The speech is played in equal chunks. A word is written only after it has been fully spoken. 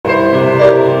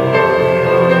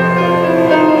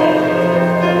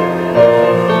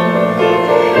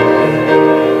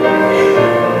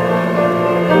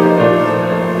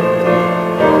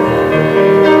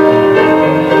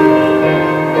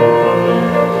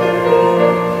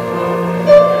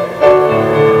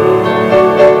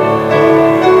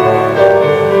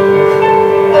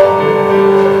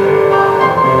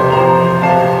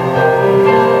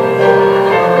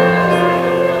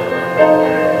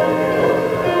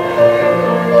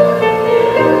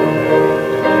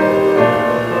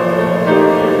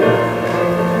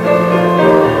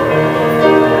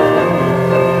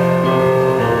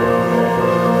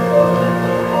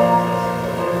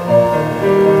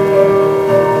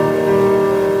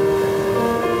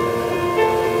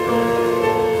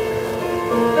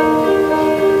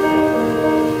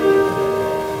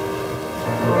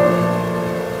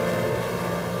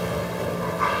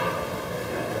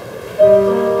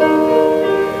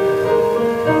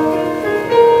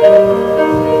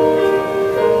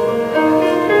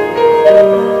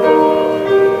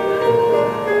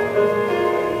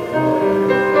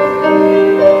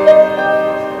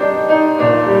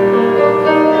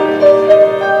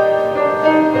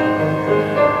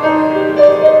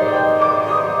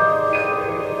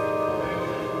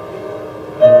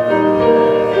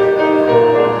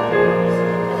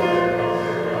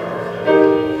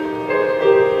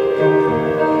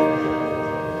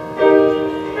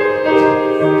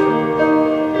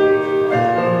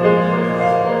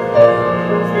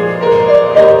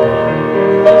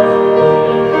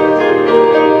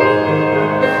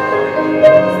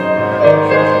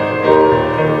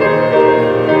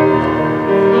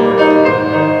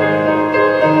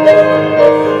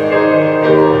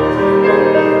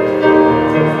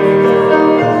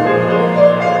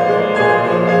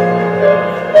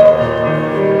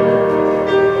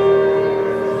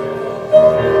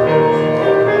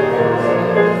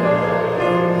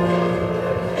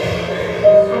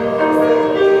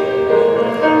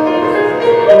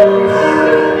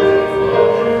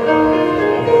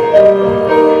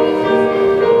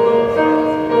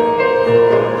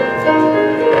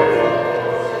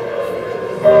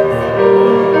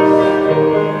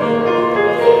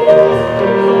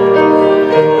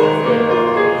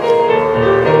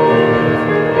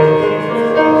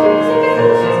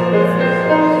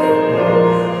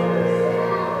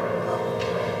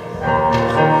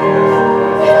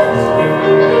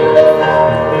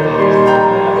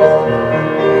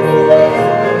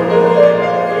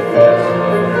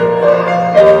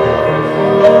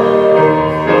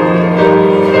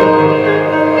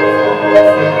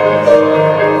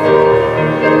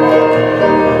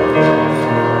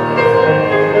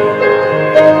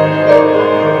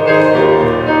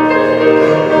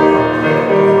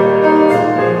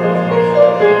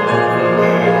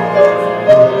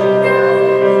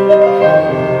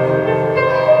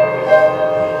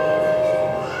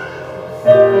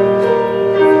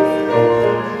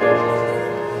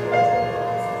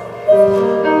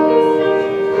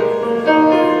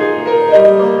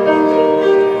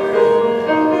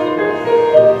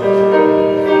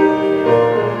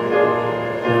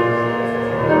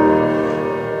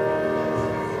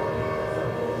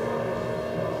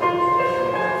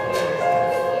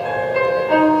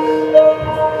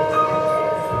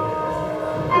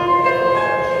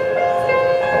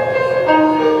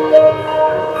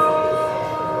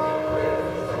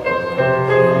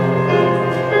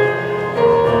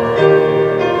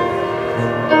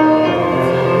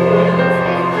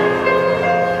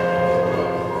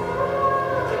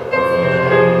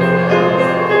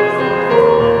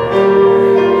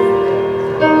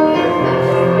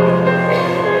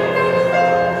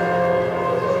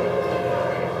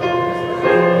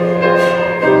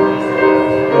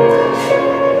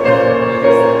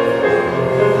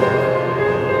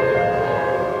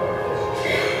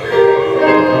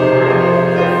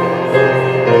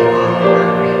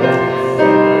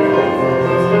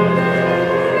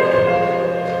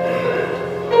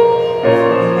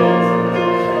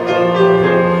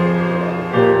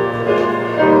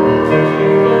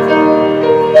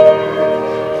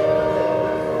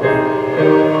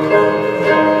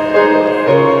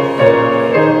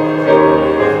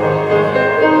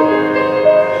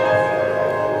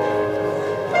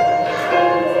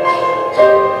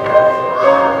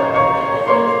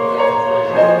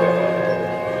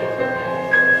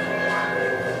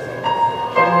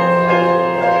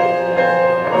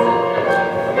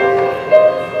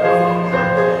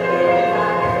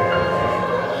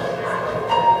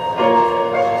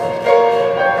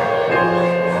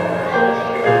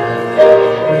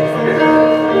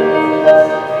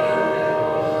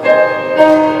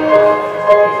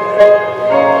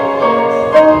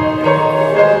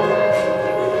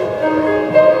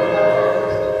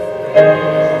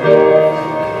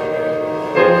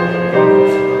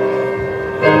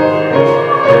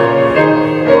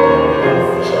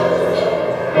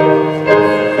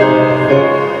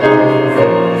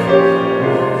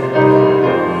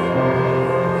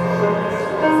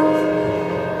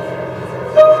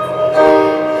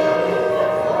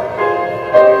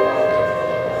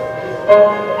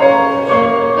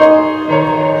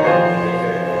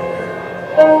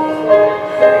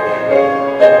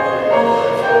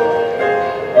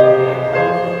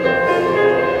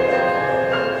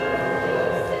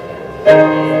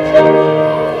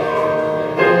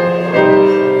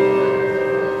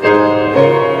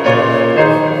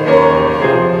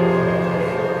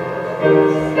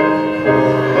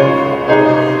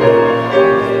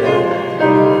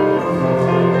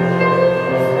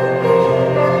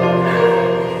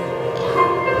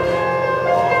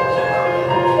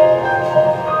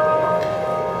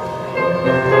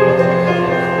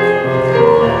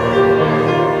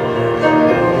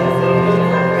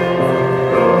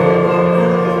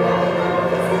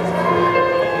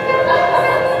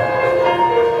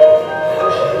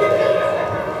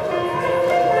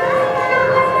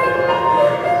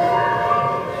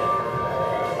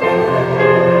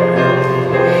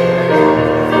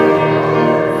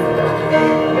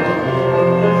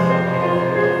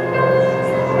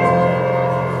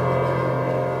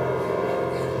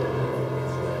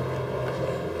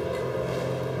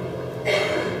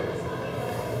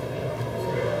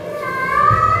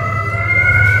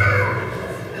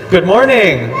Good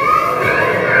morning.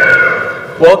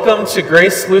 Welcome to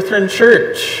Grace Lutheran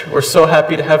Church. We're so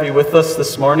happy to have you with us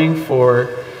this morning for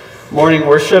morning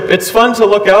worship. It's fun to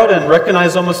look out and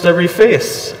recognize almost every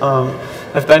face.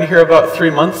 I've been here about 3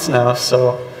 months now,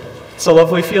 so it's a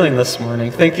lovely feeling this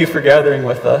morning. Thank you for gathering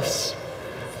with us.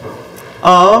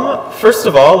 First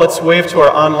of all, let's wave to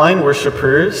our online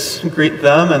worshipers, greet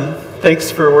them, and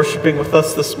thanks for worshiping with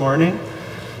us this morning.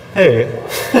 Hey.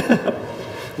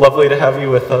 Lovely to have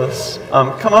you with us.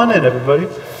 Come on in, everybody.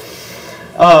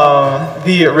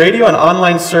 The radio and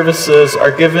online services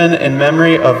are given in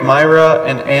memory of Myra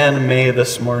and Ann May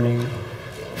this morning.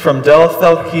 From Dell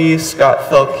Thelke,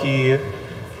 Scott Thelke,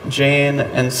 Jane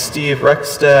and Steve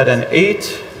Rexstead, and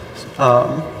 8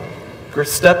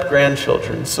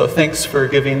 step-grandchildren. So thanks for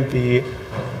giving the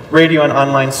radio and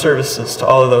online services to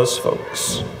all of those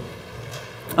folks.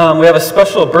 We have a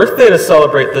special birthday to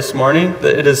celebrate this morning.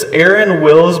 It is Aaron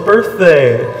Will's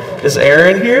birthday. Is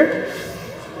Aaron here?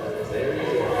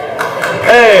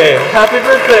 Hey, happy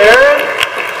birthday, Aaron!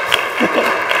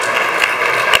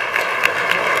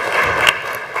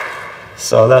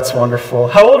 So that's wonderful.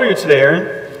 How old are you today,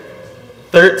 Aaron?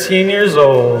 13 years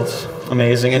old.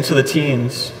 Amazing, into the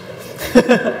teens.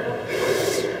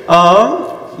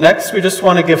 Next, we just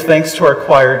want to give thanks to our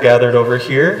choir gathered over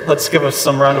here. Let's give us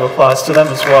some round of applause to them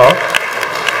as well.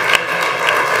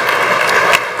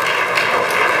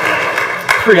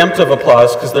 Preemptive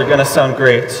applause, because they're going to sound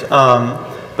great.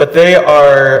 But they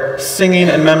are singing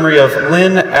in memory of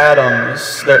Lynn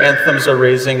Adams. Their anthems are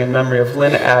raising in memory of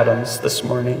Lynn Adams this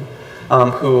morning,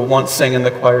 who once sang in the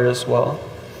choir as well.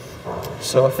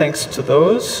 So thanks to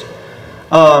those.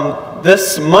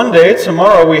 This Monday,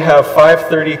 tomorrow, we have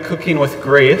 5:30 Cooking with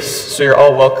Grace, so you're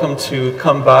all welcome to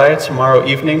come by tomorrow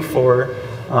evening for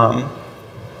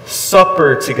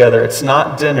supper together. It's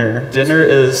not dinner. Dinner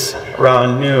is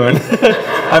around noon.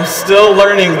 I'm still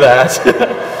learning that.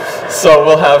 So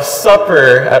we'll have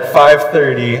supper at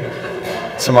 5:30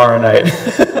 tomorrow night.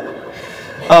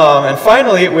 And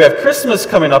finally, we have Christmas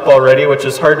coming up already, which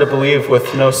is hard to believe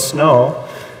with no snow.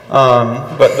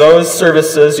 But those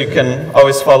services, you can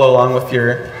always follow along with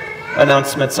your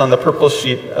announcements on the purple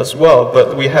sheet as well.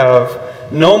 But we have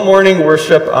no morning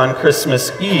worship on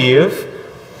Christmas Eve,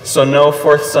 so no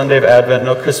fourth Sunday of Advent,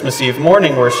 no Christmas Eve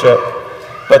morning worship.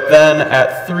 But then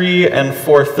at 3 and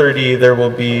 4:30, there will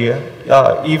be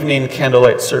evening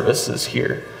candlelight services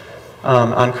here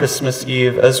on Christmas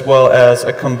Eve, as well as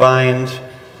a combined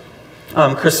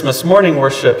Christmas morning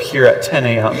worship here at 10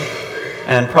 a.m.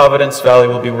 And Providence Valley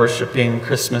will be worshiping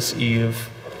Christmas Eve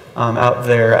out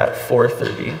there at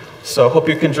 4:30. So hope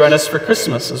you can join us for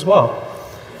Christmas as well.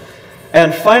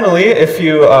 And finally, if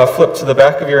you flip to the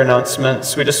back of your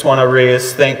announcements, we just want to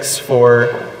raise thanks for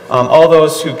all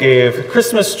those who gave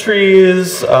Christmas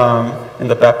trees in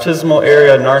the baptismal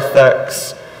area,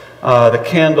 narthex, the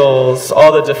candles,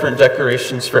 all the different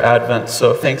decorations for Advent.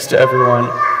 So thanks to everyone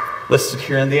listed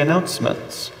here in the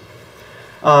announcements.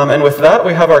 And with that,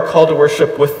 we have our call to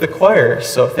worship with the choir.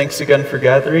 So thanks again for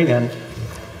gathering, and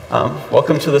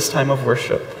welcome to this time of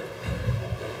worship.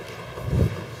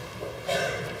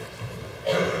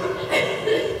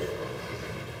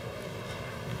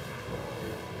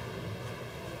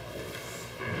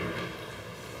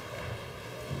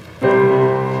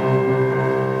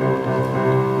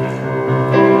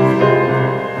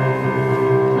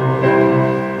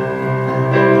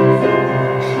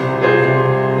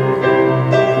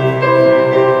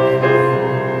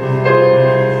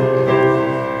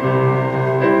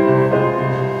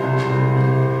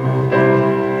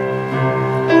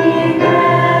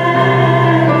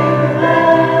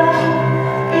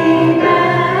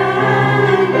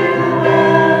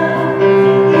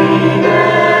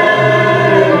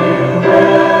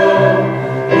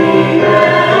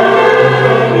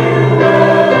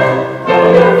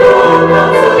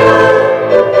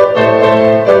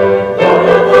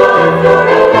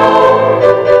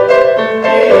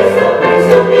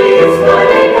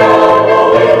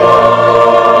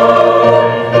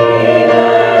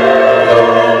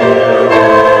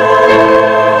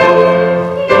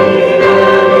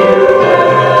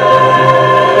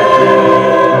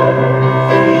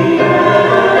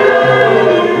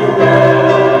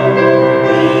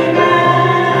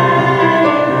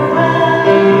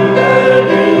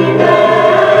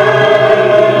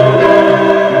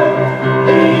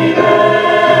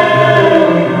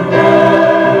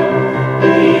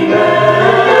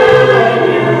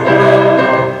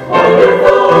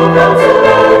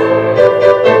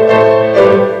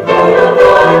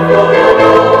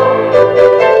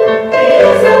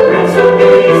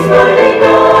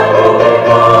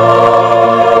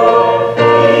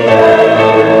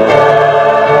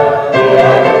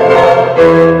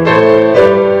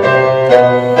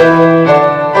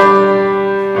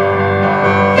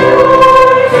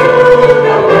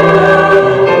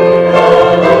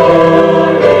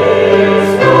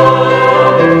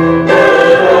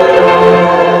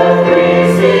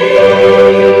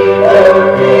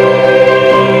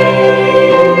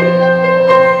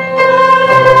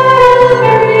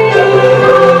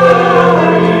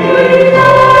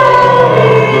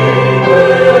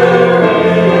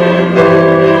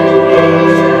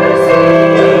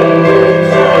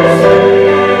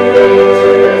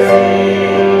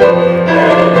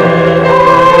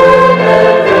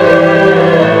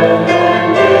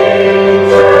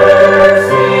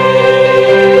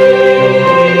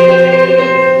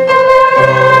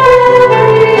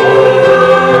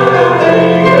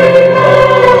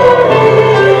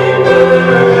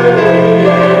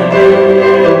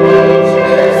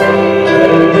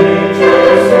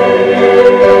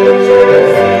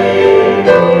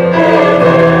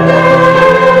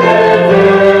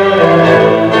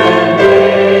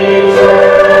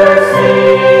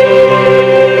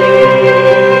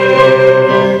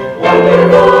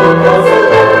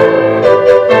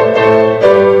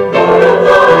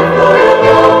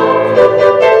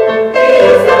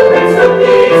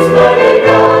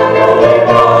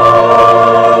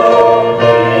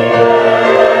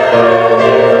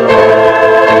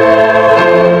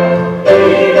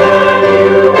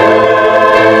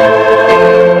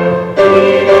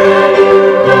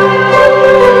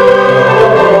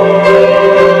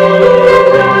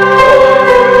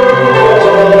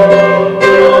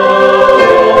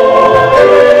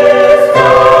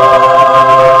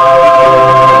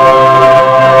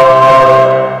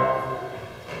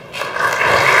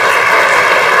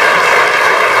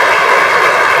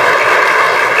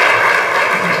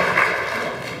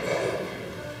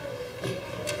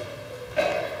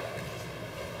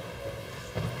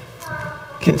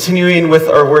 Continuing with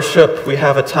our worship, we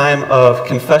have a time of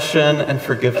confession and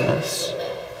forgiveness.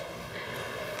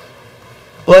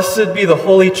 Blessed be the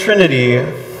Holy Trinity,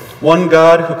 one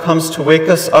God who comes to wake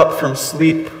us up from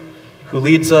sleep, who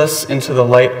leads us into the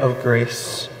light of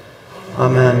grace.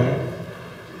 Amen.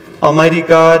 Almighty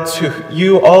God, to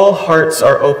you all hearts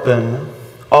are open,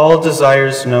 all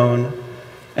desires known,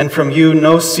 and from you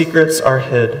no secrets are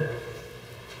hid.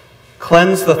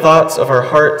 Cleanse the thoughts of our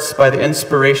hearts by the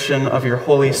inspiration of your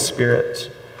Holy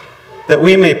Spirit, that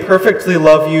we may perfectly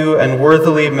love you and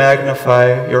worthily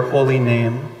magnify your holy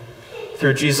name.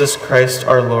 Through Jesus Christ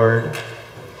our Lord.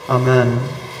 Amen.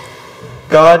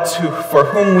 God, for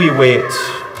whom we wait,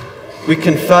 we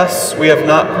confess we have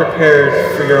not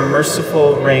prepared for your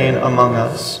merciful reign among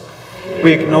us.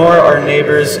 We ignore our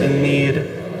neighbors in need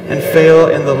and fail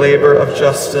in the labor of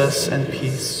justice and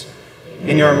peace.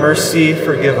 In your mercy,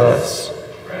 forgive us.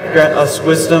 Grant us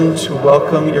wisdom to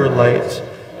welcome your light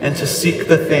and to seek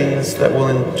the things that will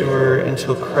endure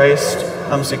until Christ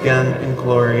comes again in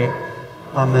glory.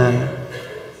 Amen.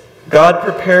 God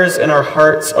prepares in our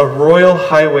hearts a royal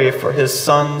highway for his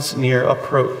Son's near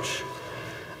approach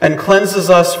and cleanses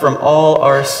us from all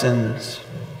our sins.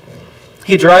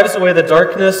 He drives away the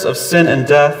darkness of sin and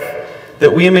death,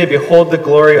 that we may behold the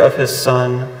glory of his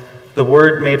Son, the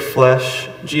Word made flesh,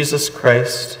 Jesus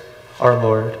Christ, our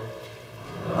Lord.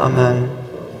 Amen.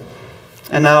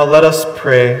 And now let us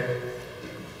pray.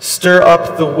 Stir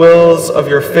up the wills of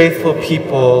your faithful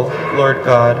people, Lord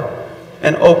God,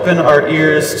 and open our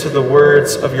ears to the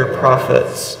words of your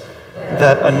prophets,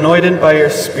 that, anointed by your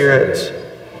Spirit,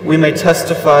 we may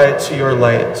testify to your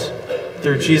light.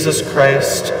 Through Jesus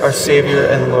Christ, our Savior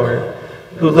and Lord,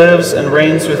 who lives and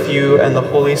reigns with you and the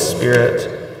Holy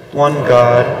Spirit, one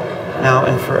God, now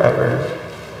and forever.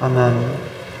 Amen.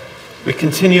 We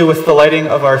continue with the lighting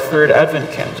of our third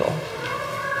Advent candle.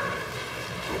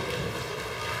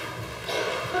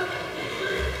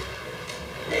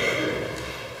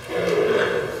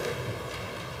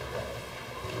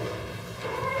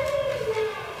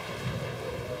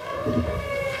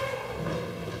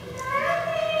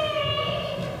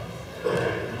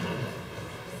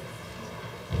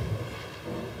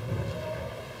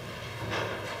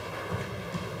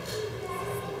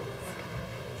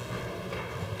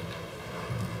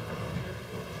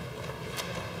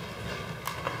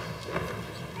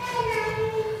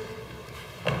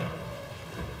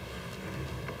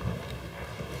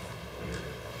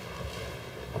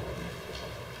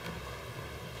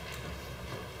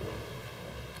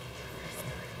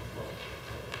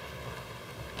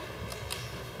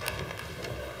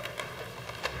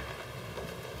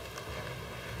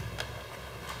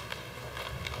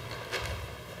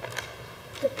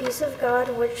 The peace of God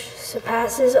which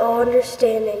surpasses all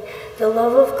understanding, the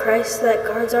love of Christ that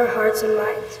guards our hearts and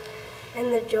minds,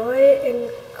 and the joy and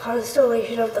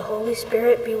consolation of the Holy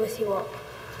Spirit be with you all.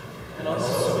 And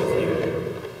also with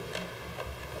you.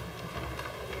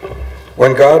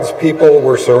 When God's people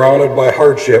were surrounded by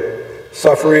hardship,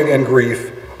 suffering, and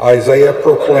grief, Isaiah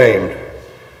proclaimed,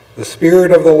 "The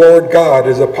Spirit of the Lord God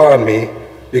is upon me,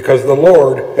 because the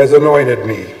Lord has anointed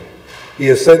me. He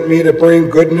has sent me to bring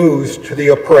good news to the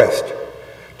oppressed,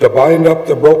 to bind up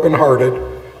the brokenhearted,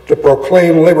 to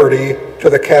proclaim liberty to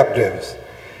the captives,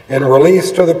 and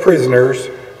release to the prisoners,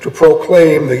 to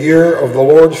proclaim the year of the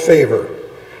Lord's favor,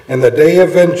 and the day of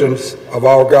vengeance of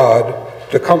our God,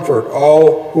 to comfort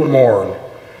all who mourn,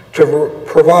 to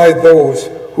provide those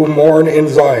who mourn in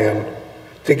Zion,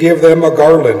 to give them a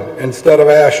garland instead of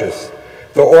ashes,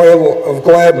 the oil of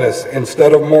gladness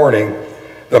instead of mourning,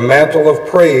 the mantle of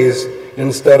praise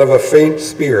instead of a faint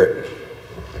spirit."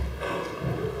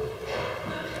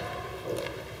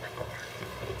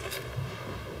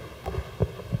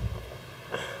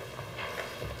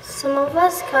 Some of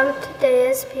us come today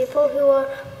as people who are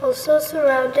also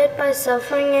surrounded by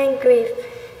suffering and grief,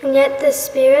 and yet the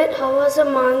Spirit hovers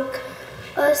among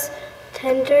us,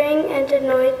 tendering and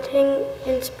anointing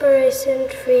inspiration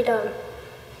and freedom,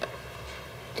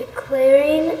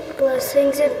 declaring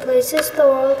blessings in places the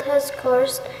world has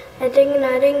cursed, and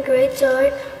igniting great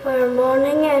joy where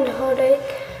mourning and heartache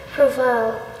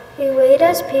prevail. We wait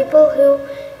as people who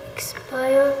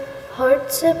expire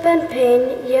hardship and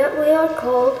pain, yet we are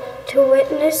called to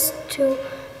witness to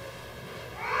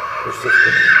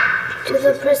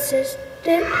the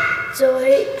persistent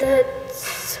joy that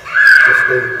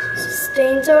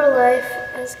sustains our life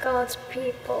as God's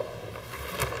people.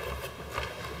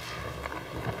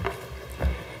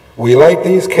 We light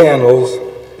these candles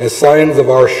as signs of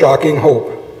our shocking hope,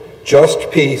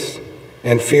 just peace,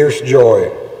 and fierce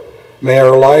joy. May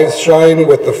our lives shine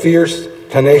with the fierce,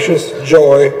 tenacious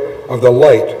joy of the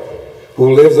light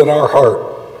who lives in our heart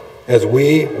as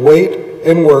we wait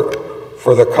and work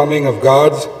for the coming of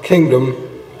God's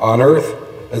kingdom on earth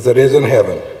as it is in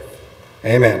heaven.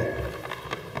 Amen.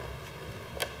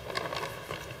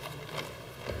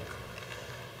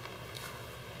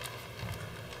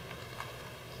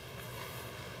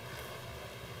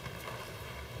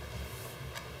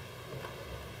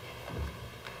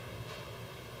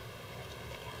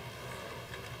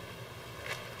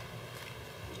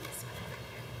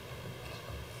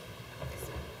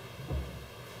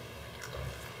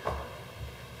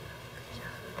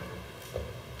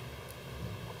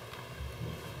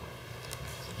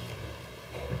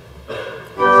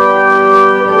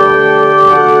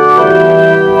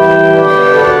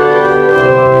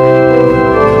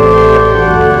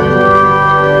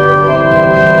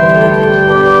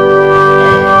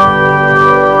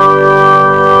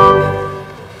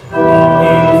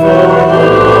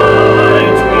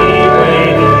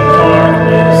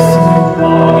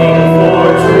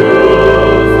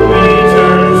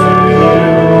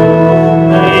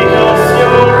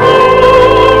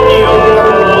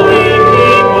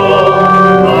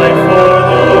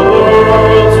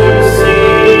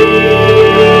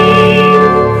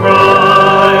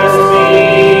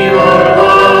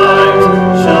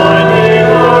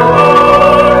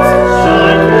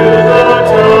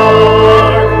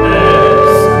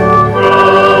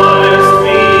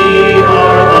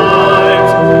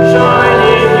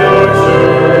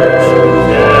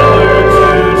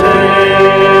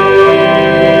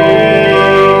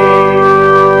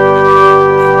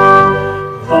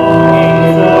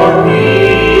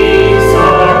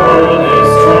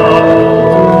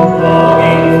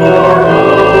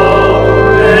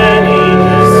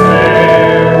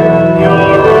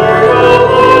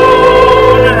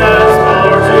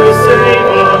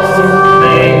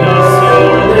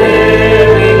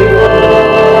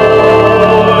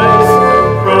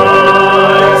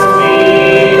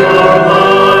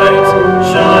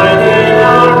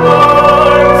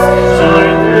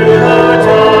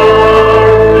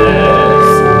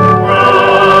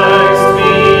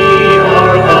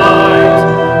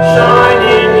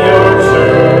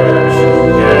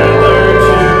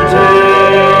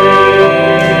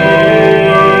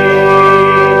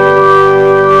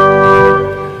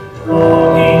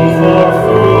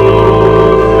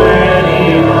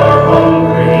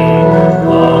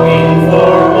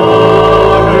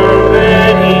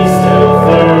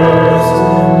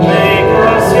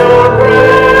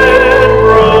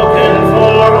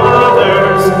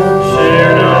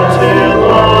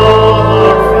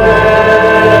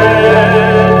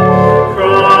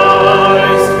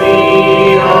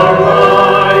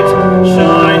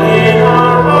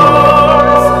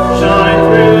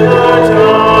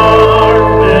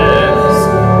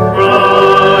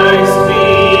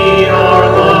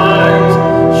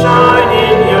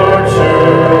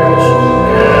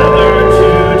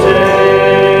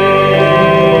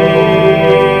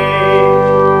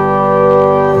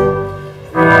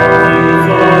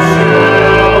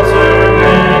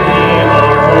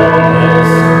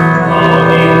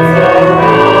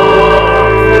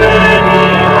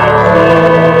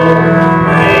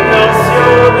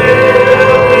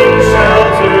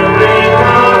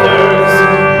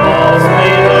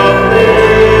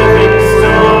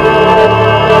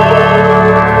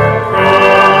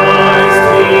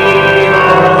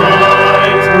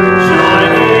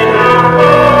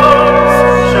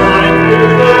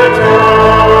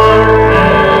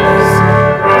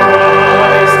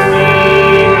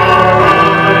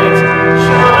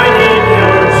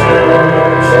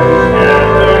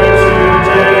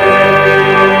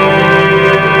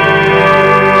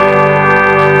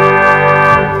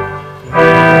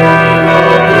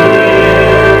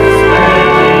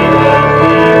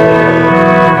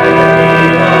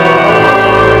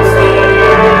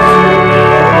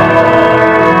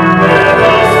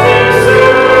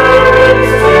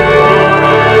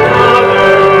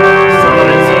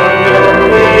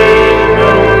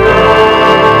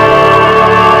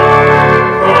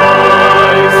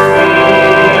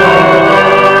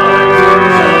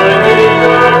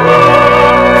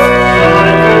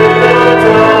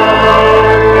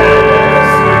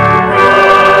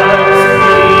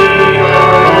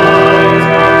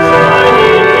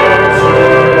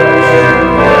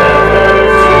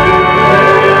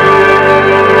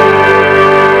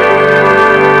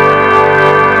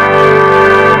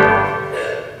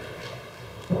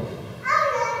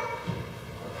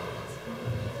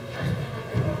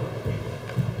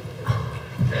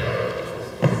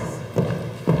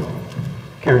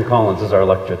 Karen Collins is our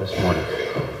lecturer this morning.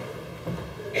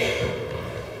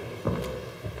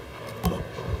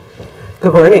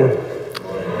 Good morning.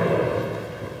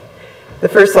 The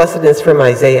first lesson is from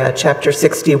Isaiah chapter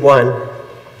 61.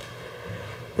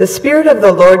 The Spirit of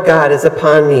the Lord God is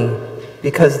upon me,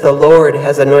 because the Lord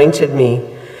has anointed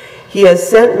me. He has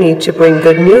sent me to bring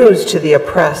good news to the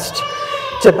oppressed,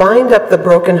 to bind up the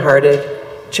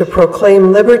brokenhearted, to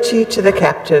proclaim liberty to the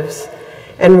captives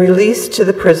and release to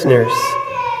the prisoners,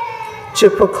 to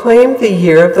proclaim the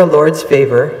year of the Lord's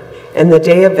favor and the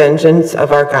day of vengeance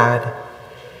of our God,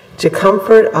 to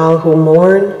comfort all who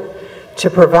mourn, to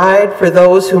provide for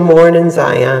those who mourn in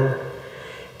Zion,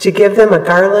 to give them a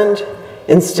garland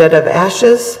instead of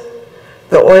ashes,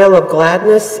 the oil of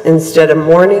gladness instead of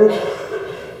mourning,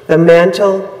 the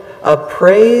mantle of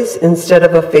praise instead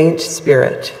of a faint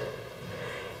spirit.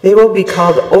 They will be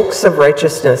called oaks of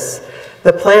righteousness,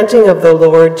 the planting of the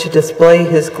Lord to display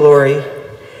his glory.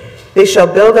 They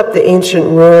shall build up the ancient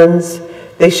ruins.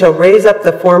 They shall raise up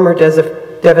the former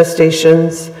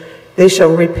devastations. They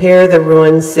shall repair the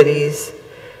ruined cities,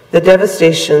 the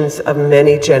devastations of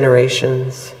many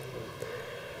generations.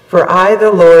 For I, the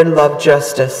Lord, love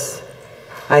justice.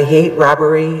 I hate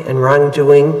robbery and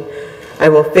wrongdoing. I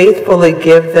will faithfully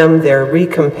give them their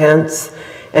recompense,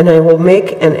 and I will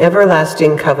make an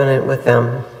everlasting covenant with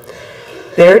them.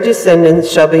 Their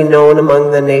descendants shall be known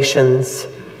among the nations,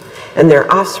 and their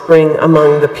offspring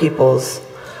among the peoples.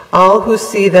 All who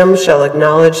see them shall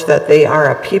acknowledge that they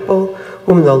are a people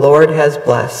whom the Lord has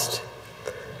blessed.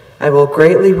 I will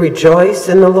greatly rejoice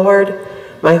in the Lord.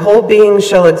 My whole being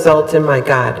shall exult in my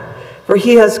God. For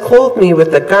he has clothed me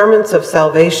with the garments of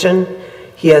salvation.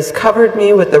 He has covered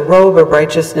me with the robe of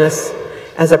righteousness,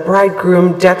 as a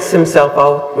bridegroom decks himself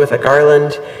out with a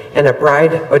garland, and a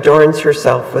bride adorns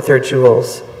herself with her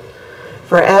jewels.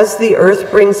 For as the earth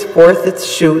brings forth its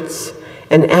shoots,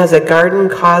 and as a garden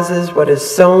causes what is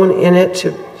sown in it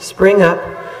to spring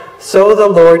up, so the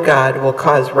Lord God will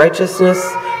cause righteousness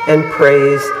and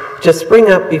praise to spring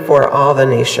up before all the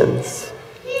nations.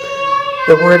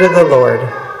 The word of the Lord.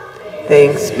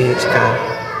 Thanks be to God.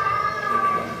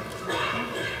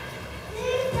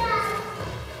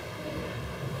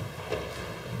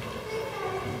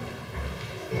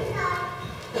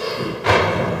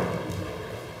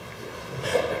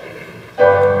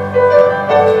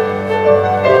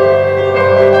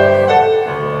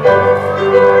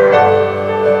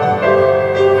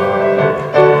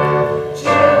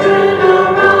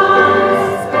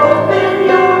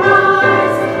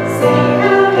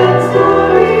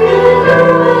 Glory and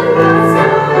ruin,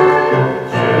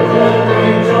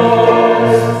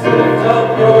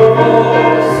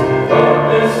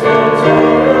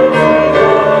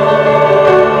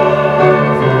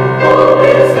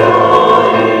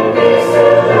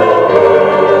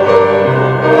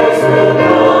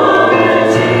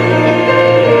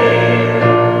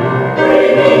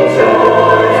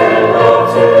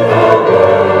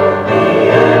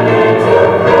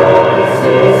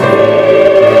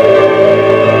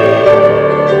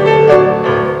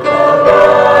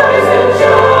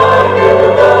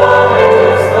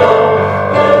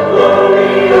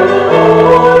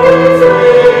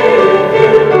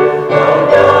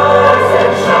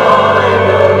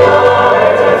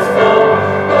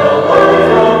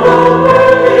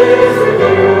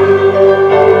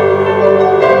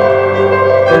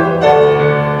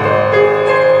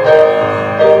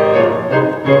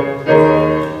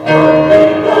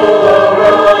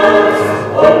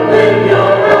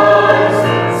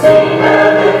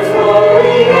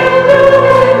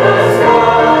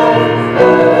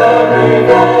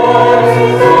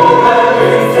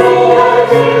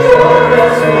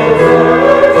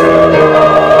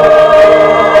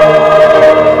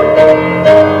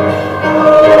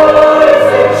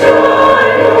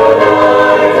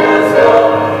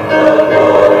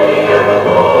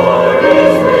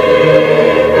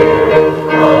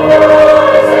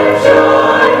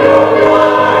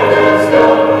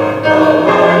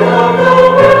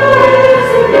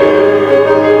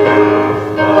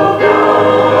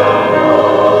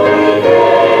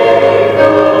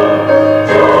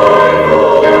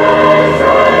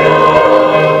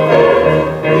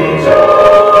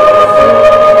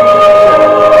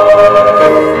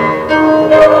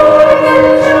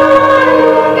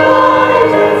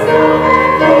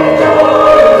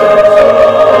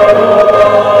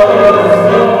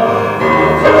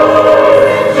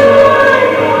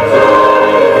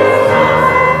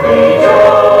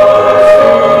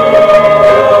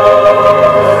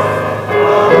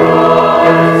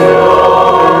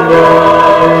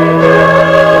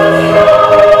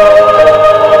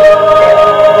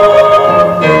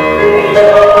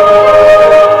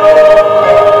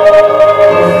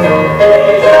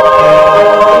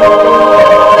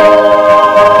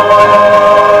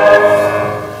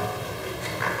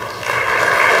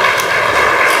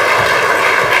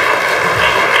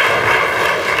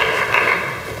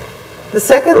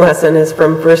 second lesson is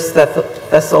from 1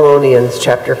 Thessalonians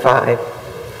chapter 5.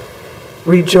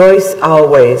 Rejoice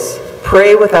always,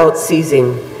 pray without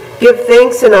ceasing, give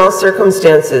thanks in all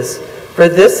circumstances, for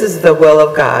this is the will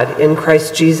of God in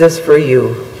Christ Jesus for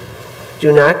you.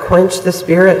 Do not quench the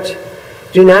Spirit.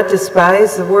 Do not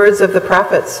despise the words of the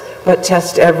prophets, but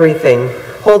test everything.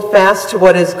 Hold fast to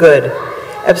what is good.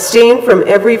 Abstain from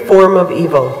every form of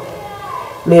evil.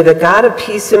 May the God of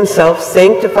peace himself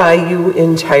sanctify you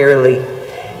entirely,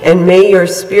 and may your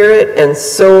spirit and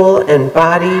soul and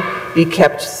body be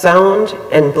kept sound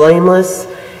and blameless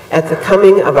at the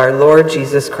coming of our Lord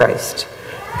Jesus Christ.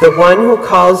 The one who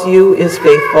calls you is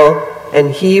faithful, and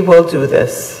he will do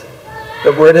this.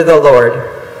 The word of the Lord.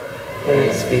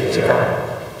 Thanks be to God.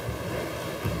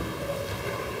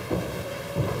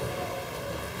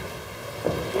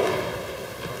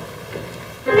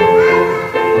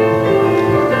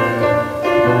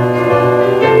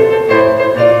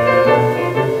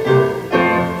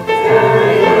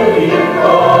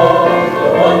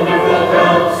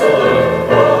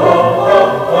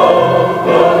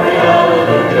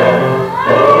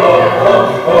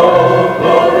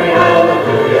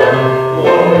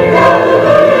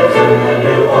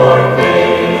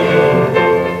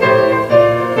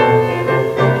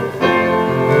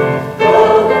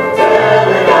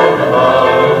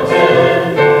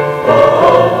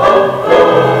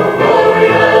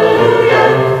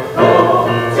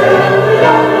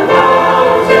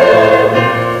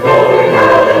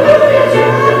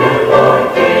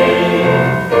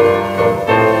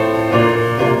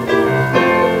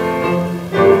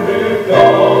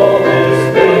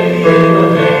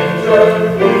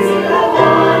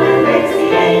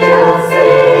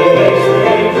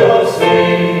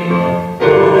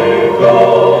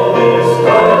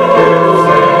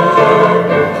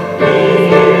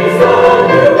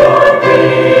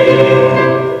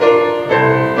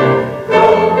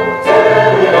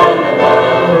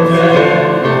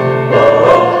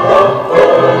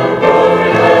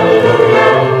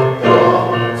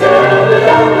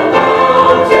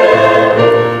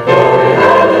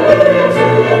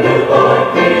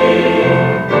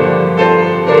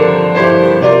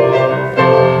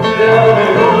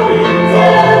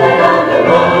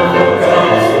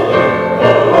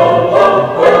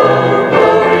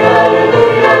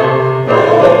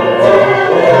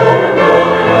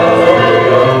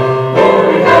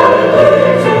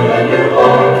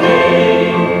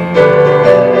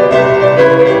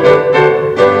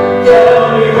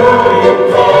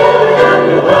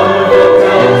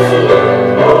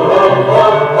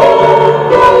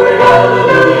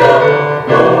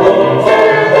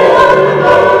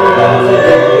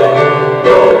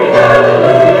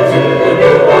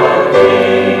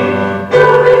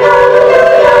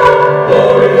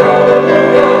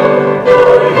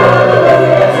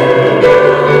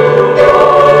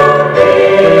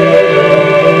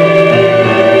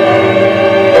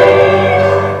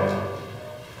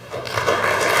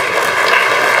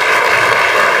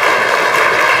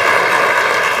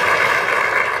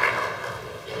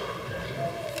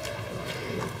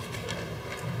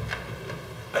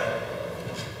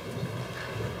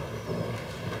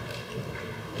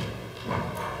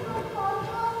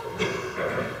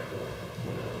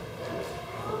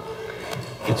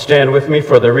 Stand with me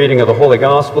for the reading of the Holy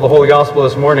Gospel. The Holy Gospel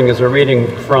this morning is a reading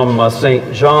from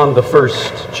St. John, the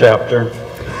 1st chapter.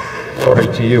 Glory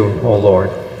to you, O Lord.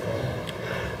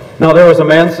 Now there was a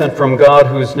man sent from God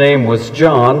whose name was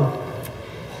John.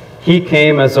 He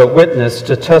came as a witness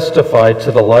to testify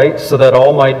to the light, so that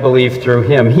all might believe through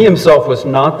him. He himself was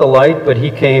not the light, but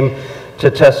he came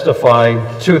to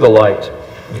testify to the light.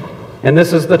 And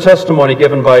this is the testimony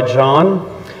given by John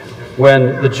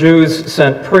when the Jews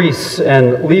sent priests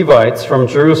and Levites from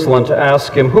Jerusalem to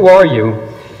ask him, "Who are you?"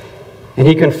 And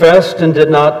he confessed and did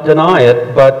not deny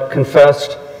it, but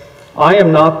confessed, "I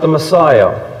am not the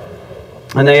Messiah."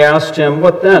 And they asked him,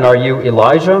 "What then? Are you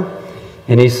Elijah?"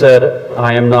 And he said,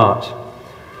 "I am not."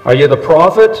 "Are you the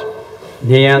prophet?" And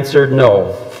he answered, "No."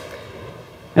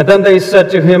 And then they said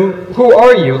to him, "Who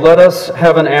are you? Let us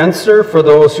have an answer for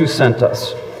those who sent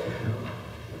us.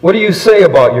 What do you say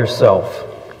about yourself?"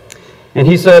 And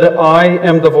he said, "I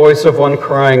am the voice of one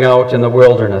crying out in the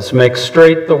wilderness, 'Make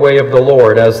straight the way of the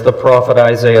Lord,' as the prophet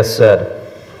Isaiah said."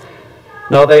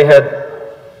 Now they had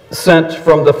been sent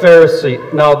from the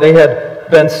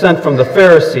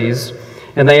Pharisees,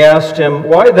 and they asked him,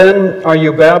 "Why then are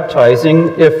you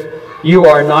baptizing if you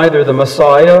are neither the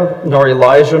Messiah, nor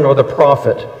Elijah, nor the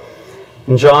prophet?"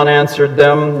 And John answered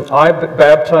them, "I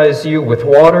baptize you with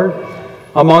water.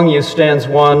 Among you stands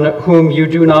one whom you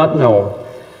do not know.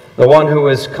 the one who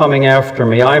is coming after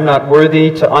me. I am not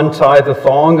worthy to untie the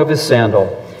thong of his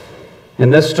sandal.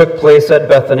 And this took place at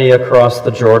Bethany across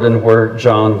the Jordan where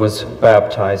John was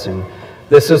baptizing.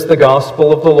 This is the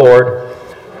gospel of the Lord.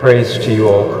 Praise to you,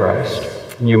 O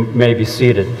Christ. And you may be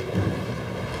seated.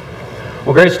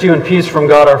 Well, grace to you and peace from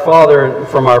God our Father and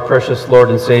from our precious Lord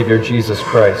and Savior, Jesus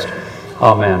Christ.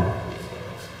 Amen.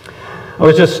 I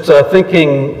was just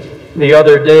thinking the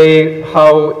other day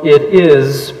how it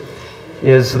is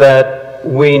that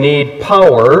we need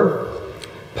power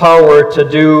to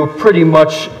do pretty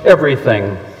much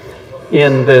everything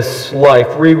in this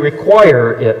life. We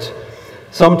require it.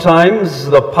 Sometimes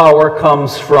the power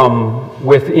comes from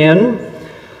within,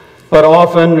 but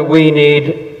often we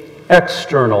need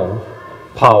external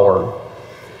power.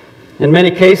 In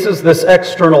many cases, this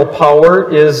external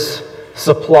power is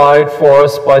supplied for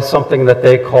us by something that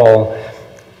they call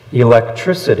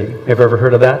electricity. Have you ever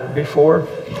heard of that before?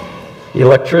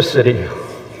 Electricity.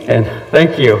 And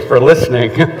thank you for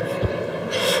listening.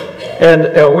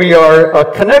 And we are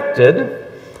connected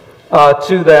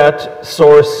to that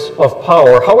source of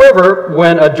power. However,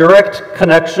 when a direct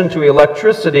connection to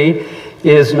electricity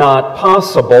is not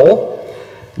possible,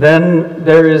 then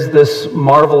there is this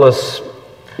marvelous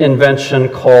invention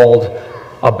called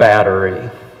a battery.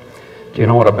 Do you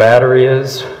know what a battery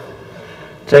is?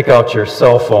 Take out your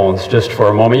cell phones just for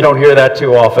a moment. You don't hear that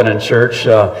too often in church.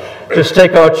 Just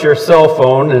take out your cell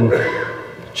phone and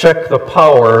check the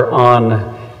power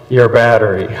on your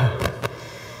battery.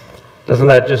 Doesn't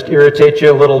that just irritate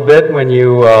you a little bit when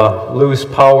you lose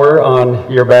power on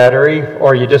your battery,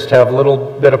 or you just have a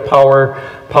little bit of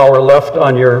power left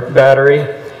on your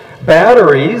battery?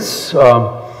 Batteries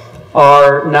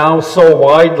are now so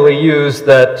widely used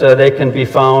that they can be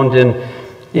found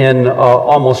in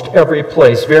almost every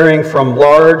place, varying from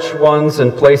large ones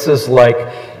in places like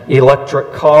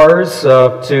electric cars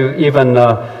to even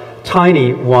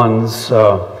tiny ones.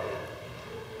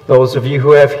 Those of you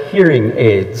who have hearing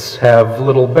aids have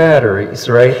little batteries,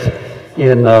 right,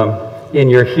 in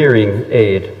your hearing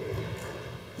aid.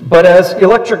 But as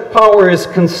electric power is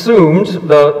consumed,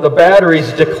 the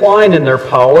batteries decline in their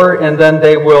power, and then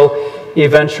they will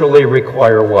eventually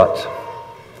require what?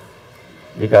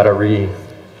 You got to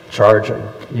recharge them.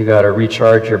 You got to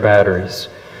recharge your batteries.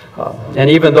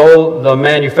 And even though the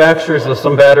manufacturers of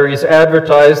some batteries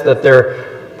advertise that their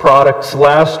products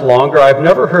last longer, I've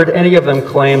never heard any of them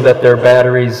claim that their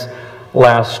batteries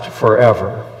last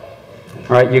forever.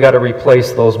 Right? You got to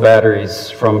replace those batteries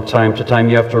from time to time.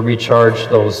 You have to recharge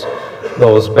those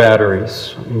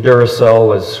batteries.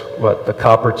 Duracell is what the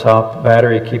copper top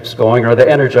battery keeps going, or the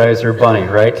Energizer bunny,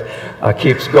 right?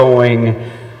 Keeps going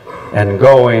and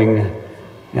going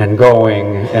and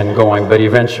going and going, but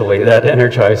eventually that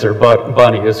Energizer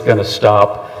bunny is going to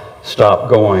stop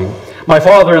going. My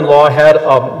father-in-law had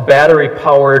a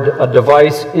battery-powered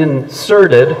device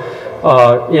inserted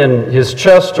in his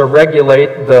chest to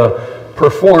regulate the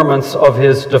performance of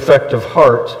his defective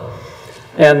heart.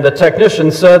 And the technician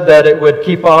said that it would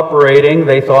keep operating,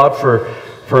 they thought,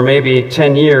 for maybe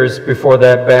 10 years before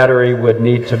that battery would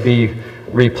need to be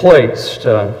replaced.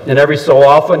 And every so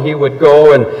often he would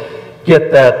go and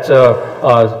get that,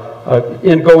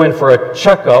 go in for a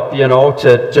checkup,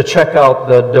 to check out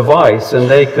the device. And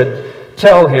they could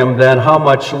tell him then how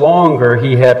much longer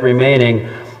he had remaining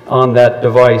on that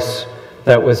device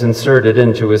that was inserted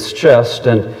into his chest.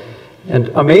 And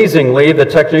amazingly, the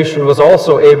technician was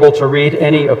also able to read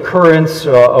any occurrence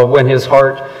when his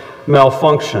heart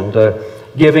malfunctioned,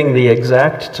 giving the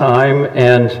exact time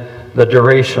and the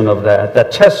duration of that.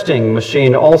 That testing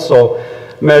machine also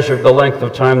measured the length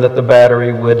of time that the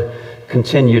battery would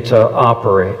continue to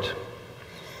operate.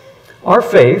 Our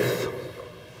faith,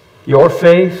 your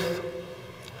faith,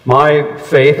 my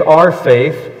faith, our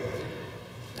faith,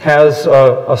 has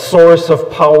a source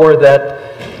of power that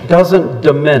doesn't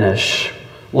diminish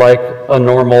like a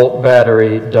normal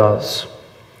battery does.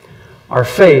 Our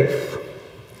faith,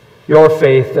 your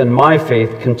faith and my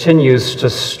faith, continues to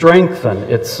strengthen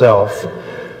itself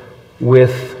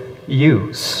with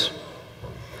use.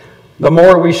 The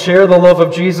more we share the love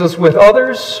of Jesus with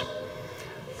others,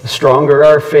 the stronger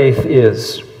our faith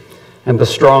is, and the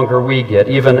stronger we get,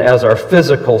 even as our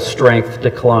physical strength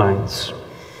declines.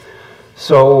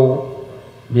 So,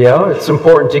 yeah, it's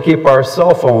important to keep our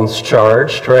cell phones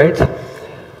charged, right?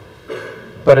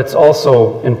 But it's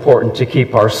also important to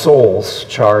keep our souls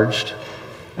charged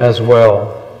as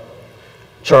well.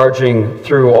 Charging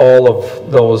through all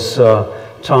of those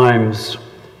times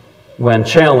when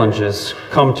challenges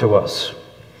come to us.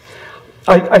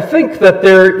 I think that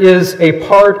there is a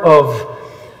part of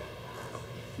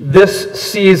this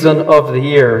season of the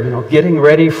year, getting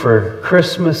ready for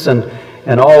Christmas and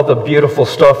all the beautiful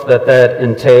stuff that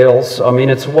entails. I mean,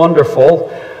 it's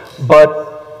wonderful,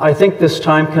 but I think this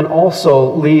time can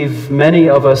also leave many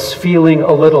of us feeling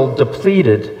a little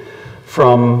depleted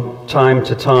from time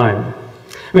to time.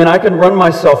 I mean, I can run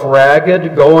myself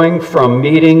ragged going from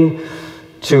meeting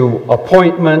to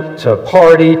appointment, to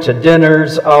party, to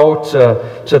dinners, out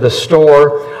to the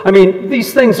store. I mean,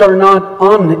 these things are not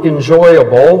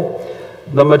unenjoyable.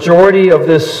 The majority of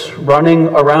this running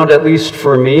around, at least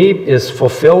for me, is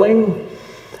fulfilling,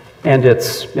 and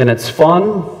it's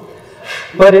fun,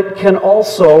 but it can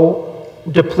also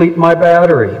deplete my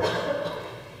battery.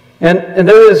 And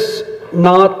there is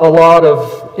not a lot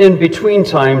of in-between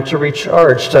time to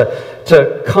recharge,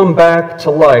 to come back to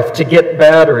life, to get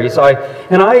batteries. I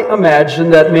imagine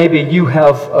that maybe you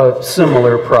have a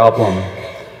similar problem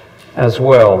as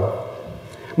well.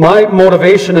 My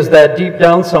motivation is that deep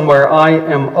down somewhere I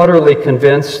am utterly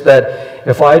convinced that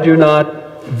if I do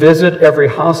not visit every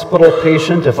hospital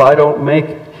patient, if I don't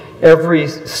make every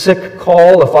sick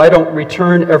call, if I don't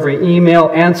return every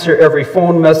email, answer every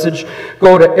phone message,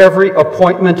 go to every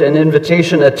appointment and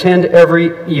invitation, attend every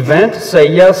event,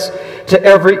 say yes to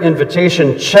every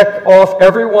invitation, check off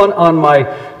everyone on my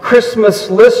Christmas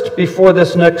list before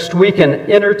this next week, and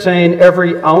entertain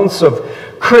every ounce of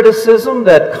criticism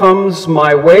that comes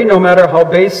my way, no matter how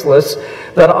baseless,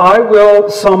 that I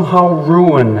will somehow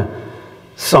ruin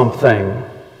something.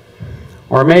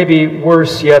 Or maybe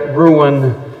worse yet,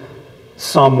 ruin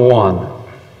someone.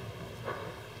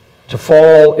 To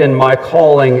fall in my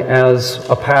calling as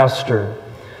a pastor,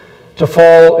 to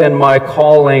fall in my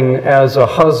calling as a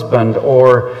husband,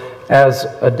 or as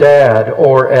a dad,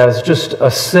 or as just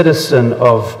a citizen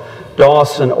of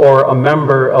Dawson, or a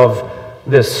member of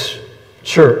this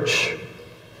church.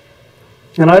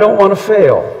 And I don't want to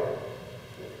fail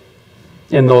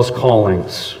in those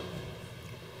callings.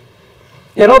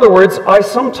 In other words, I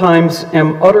sometimes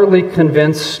am utterly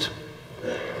convinced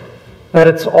that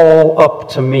it's all up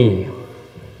to me.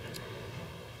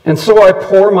 And so I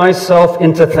pour myself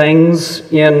into things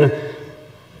in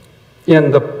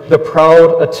the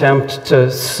proud attempt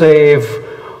to save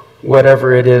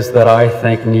whatever it is that I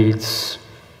think needs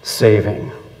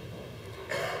saving.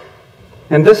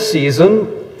 And this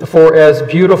season, for as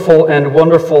beautiful and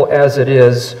wonderful as it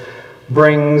is,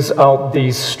 brings out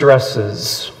these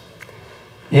stresses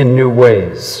in new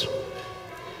ways.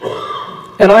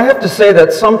 And I have to say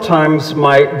that sometimes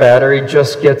my battery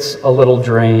just gets a little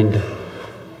drained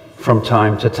from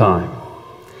time to time.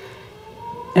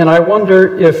 And I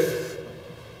wonder if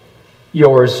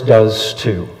yours does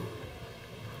too.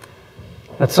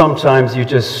 That sometimes you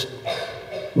just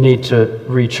need to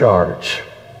recharge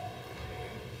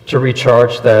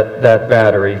that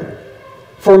battery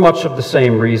for much of the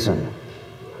same reason.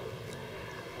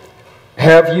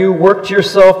 Have you worked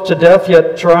yourself to death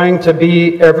yet trying to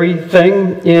be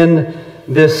everything in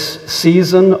this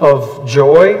season of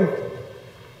joy?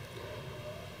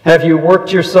 Have you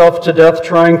worked yourself to death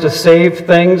trying to save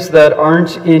things that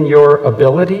aren't in your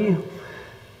ability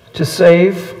to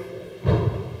save?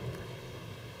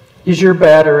 Is your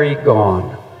battery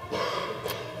gone?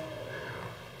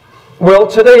 Well,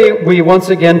 today we once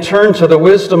again turn to the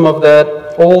wisdom of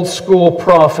that old school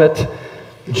prophet,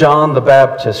 John the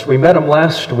Baptist. We met him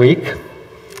last week,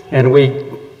 and we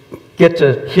get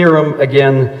to hear him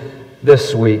again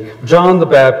this week. John the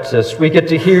Baptist, we get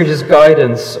to hear his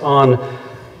guidance on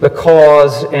the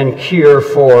cause and cure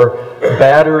for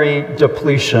battery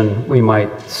depletion, we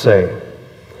might say.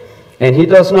 And he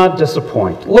does not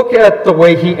disappoint. Look at the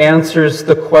way he answers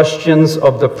the questions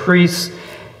of the priests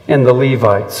and the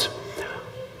Levites.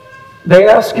 They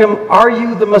ask him, "Are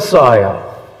you the Messiah?"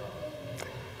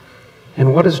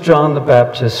 And what does John the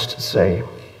Baptist say?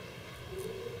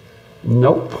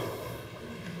 Nope.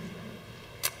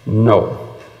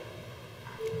 No.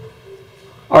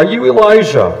 "Are you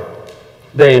Elijah?"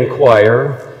 they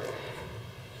inquire.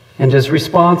 And his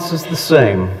response is the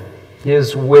same.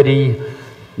 His witty,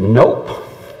 "Nope,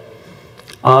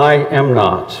 I am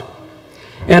not."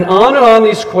 And on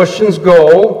these questions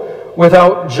go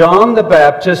without John the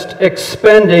Baptist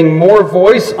expending more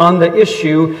voice on the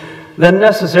issue than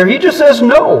necessary. He just says,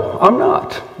 "No, I'm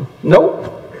not. Nope.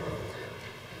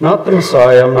 Not the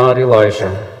Messiah. I'm not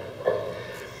Elijah."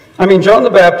 I mean, John the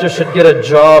Baptist should get a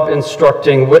job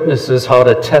instructing witnesses how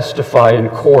to testify in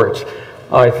court,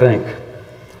 I think.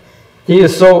 He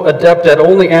is so adept at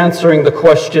only answering the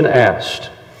question asked.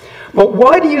 But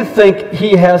why do you think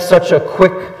he has such a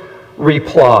quick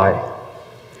reply?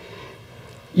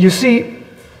 You see,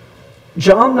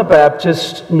 John the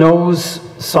Baptist knows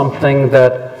something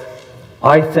that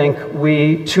I think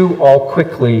we too all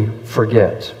quickly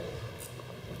forget.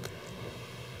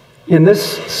 In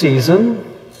this season,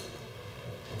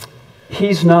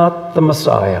 He's not the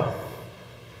Messiah.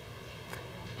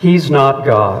 He's not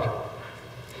God.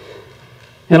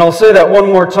 And I'll say that one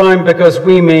more time because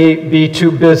we may be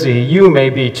too busy, you may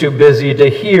be too busy to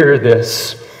hear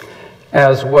this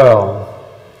as well.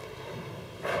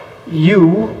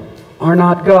 You are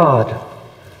not God.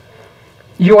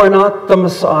 You are not the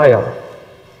Messiah.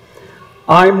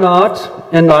 I'm not,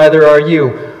 and neither are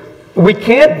you. We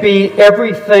can't be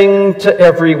everything to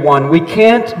everyone. We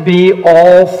can't be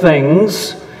all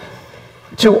things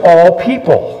to all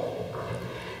people.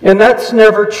 And that's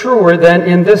never truer than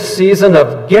in this season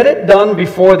of get it done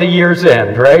before the year's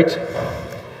end, right?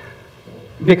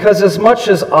 Because as much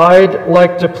as I'd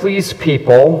like to please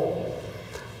people,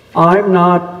 I'm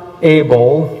not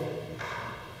able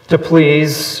to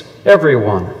please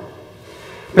everyone.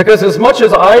 Because as much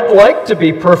as I'd like to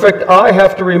be perfect, I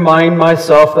have to remind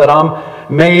myself that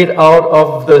I'm made out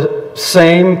of the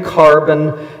same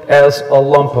carbon as a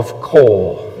lump of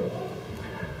coal.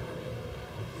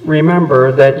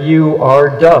 Remember that you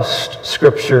are dust,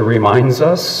 Scripture reminds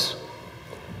us,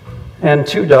 and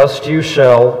to dust you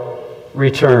shall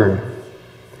return.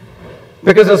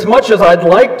 Because as much as I'd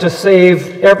like to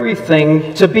save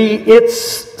everything to be its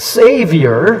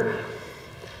Savior,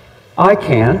 I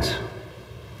can't.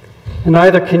 And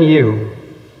neither can you.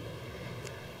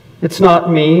 It's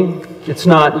not me, it's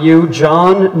not you.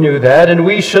 John knew that, and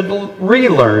we should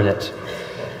relearn it.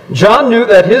 John knew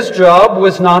that his job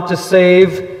was not to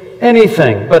save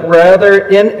anything, but rather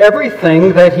in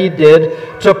everything that he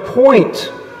did to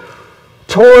point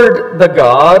toward the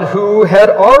God who had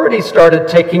already started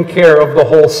taking care of the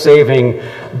whole saving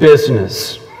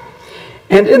business.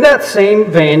 And in that same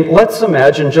vein, let's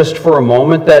imagine just for a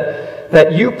moment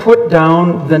that you put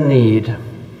down the need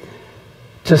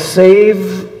to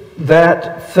save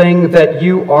that thing that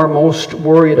you are most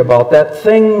worried about, that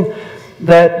thing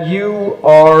that you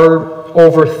are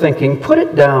overthinking. Put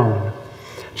it down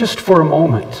just for a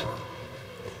moment.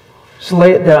 Just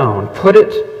lay it down. Put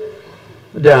it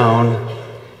down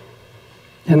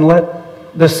and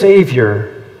let the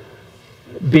Savior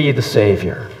be the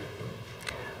Savior.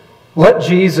 Let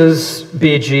Jesus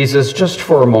be Jesus just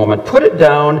for a moment. Put it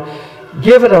down.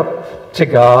 Give it up to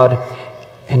God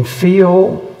and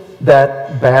feel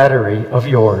that battery of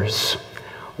yours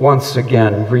once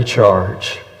again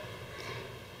recharge.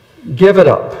 Give it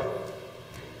up.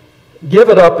 Give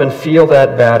it up and feel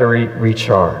that battery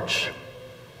recharge.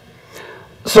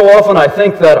 So often I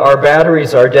think that our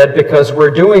batteries are dead because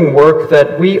we're doing work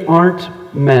that we aren't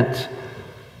meant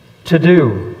to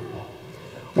do.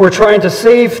 We're trying to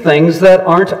save things that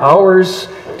aren't ours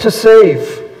to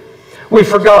save. We've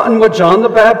forgotten what John the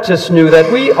Baptist knew,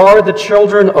 that we are the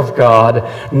children of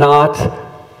God, not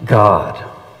God.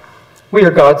 We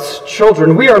are God's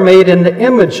children. We are made in the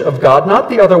image of God, not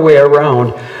the other way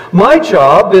around. My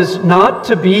job is not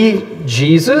to be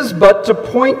Jesus, but to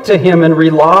point to Him and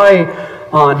rely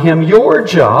on Him. Your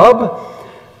job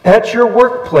at your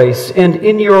workplace and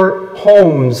in your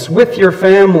homes, with your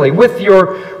family, with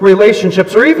your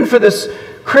relationships, or even for this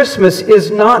Christmas is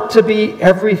not to be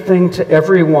everything to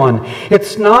everyone.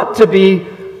 It's not to be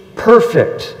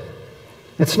perfect.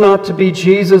 It's not to be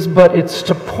Jesus, but it's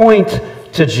to point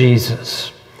to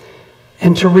Jesus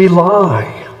and to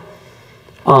rely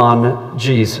on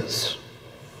Jesus.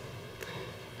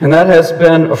 And that has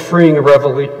been a freeing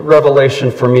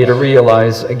revelation for me to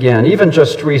realize again, even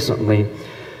just recently,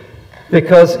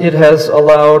 because it has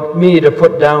allowed me to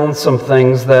put down some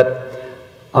things that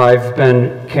I've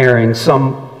been carrying,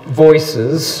 some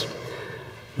voices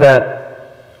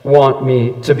that want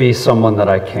me to be someone that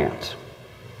I can't.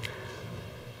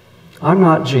 I'm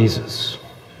not Jesus.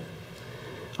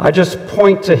 I just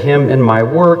point to Him in my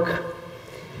work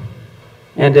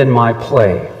and in my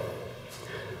play.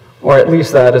 Or at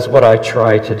least that is what I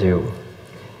try to do.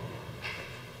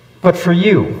 But for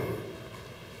you,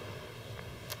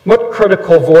 what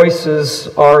critical voices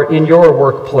are in your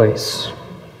workplace?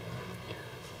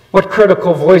 What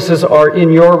critical voices are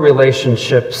in your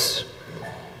relationships,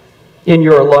 in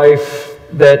your life,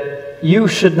 that you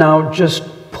should now just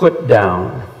put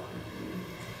down?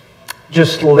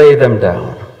 Just lay them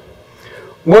down.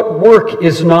 What work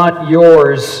is not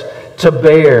yours to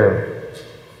bear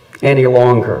any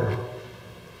longer?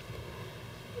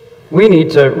 We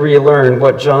need to relearn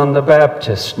what John the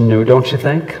Baptist knew, don't you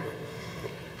think?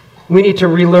 We need to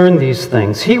relearn these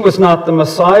things. He was not the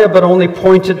Messiah, but only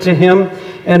pointed to Him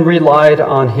and relied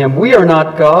on him. We are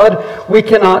not God. We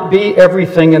cannot be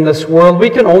everything in this world. We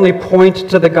can only point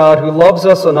to the God who loves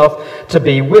us enough to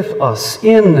be with us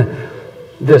in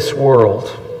this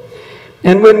world.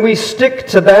 And when we stick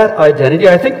to that identity,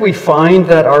 I think we find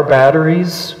that our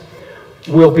batteries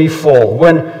will be full.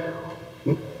 When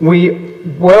we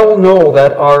well know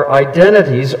that our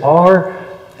identities are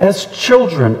as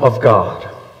children of God.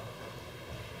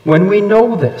 When we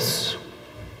know this,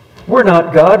 we're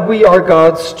not God, we are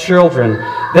God's children.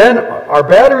 Then our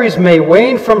batteries may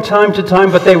wane from time to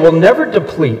time, but they will never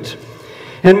deplete.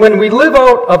 And when we live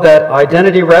out of that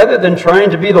identity, rather than trying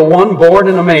to be the one born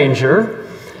in a manger,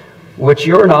 which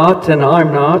you're not and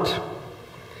I'm not,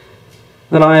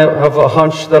 then I have a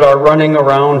hunch that our running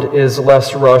around is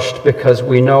less rushed because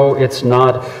we know it's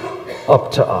not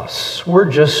up to us. We're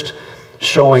just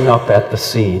showing up at the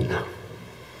scene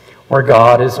where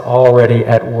God is already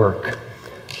at work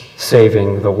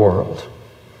saving the world.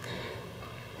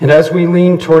 And as we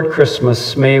lean toward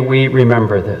Christmas, may we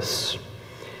remember this.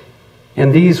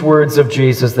 And these words of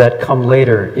Jesus that come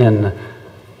later in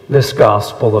this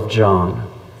Gospel of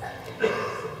John.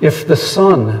 If the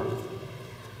Son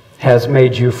has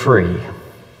made you free,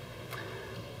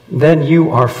 then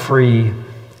you are free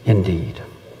indeed.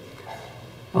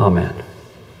 Amen.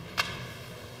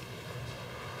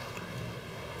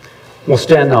 We'll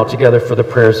stand now together for the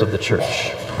prayers of the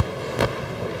church.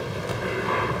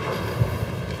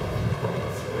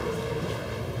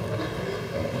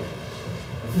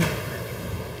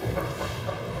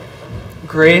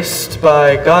 Graced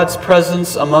by God's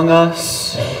presence among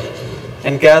us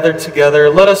and gathered together,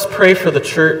 let us pray for the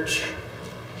church,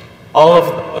 all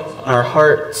of our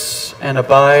hearts, and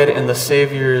abide in the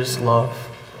Savior's love.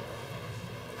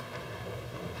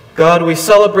 God, we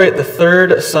celebrate the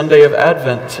third Sunday of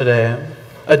Advent today,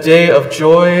 a day of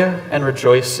joy and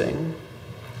rejoicing.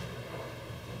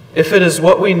 If it is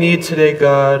what we need today,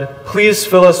 God, please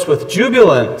fill us with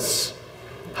jubilance.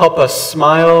 Help us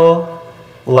smile,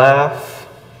 laugh,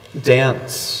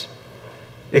 dance,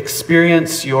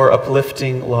 experience your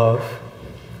uplifting love.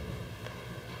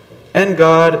 And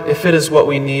God, if it is what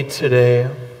we need today,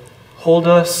 hold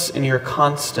us in your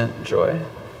constant joy.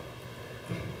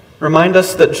 Remind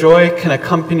us that joy can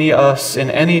accompany us in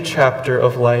any chapter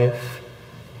of life,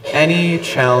 any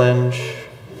challenge,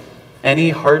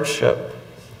 any hardship.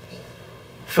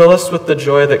 Fill us with the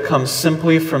joy that comes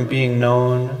simply from being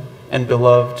known and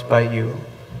beloved by you.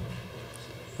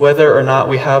 Whether or not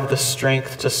we have the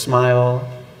strength to smile,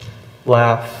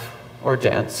 laugh, or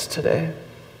dance today.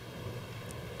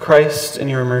 Christ, in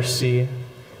your mercy,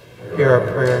 hear our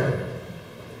prayer.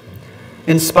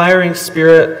 Inspiring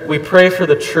Spirit, we pray for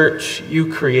the church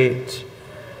you create.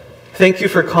 Thank you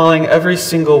for calling every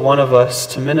single one of us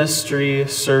to ministry,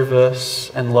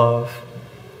 service, and love,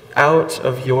 out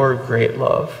of your great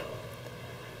love.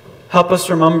 Help us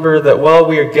remember that while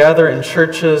we gather in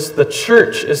churches, the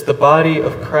church is the body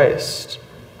of Christ.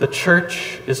 The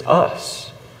church is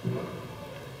us.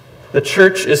 The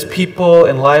church is people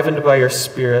enlivened by your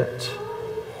Spirit.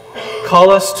 Call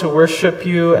us to worship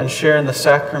you and share in the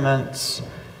sacraments,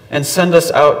 and send us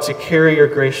out to carry your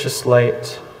gracious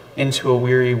light into a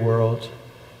weary world.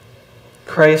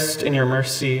 Christ, in your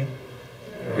mercy,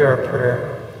 hear our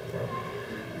prayer.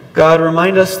 God,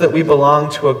 remind us that we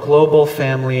belong to a global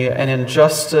family, and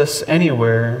injustice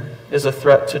anywhere is a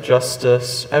threat to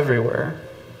justice everywhere.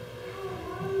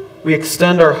 We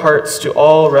extend our hearts to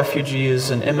all refugees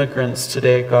and immigrants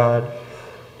today, God,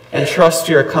 and trust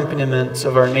your accompaniment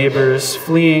of our neighbors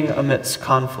fleeing amidst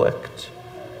conflict.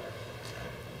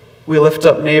 We lift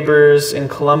up neighbors in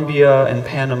Colombia and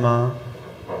Panama,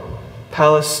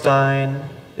 Palestine,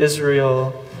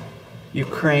 Israel,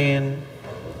 Ukraine,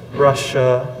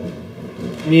 Russia,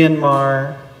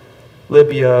 Myanmar,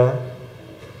 Libya,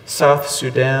 South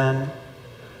Sudan,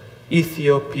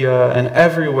 Ethiopia, and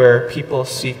everywhere people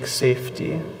seek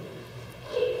safety.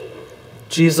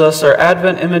 Jesus, our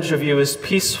Advent image of you is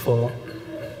peaceful,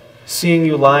 seeing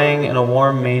you lying in a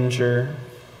warm manger.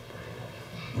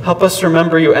 Help us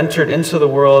remember you entered into the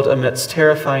world amidst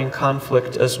terrifying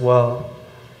conflict as well,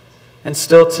 and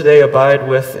still today abide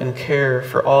with and care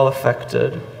for all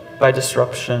affected by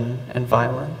disruption and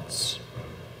violence.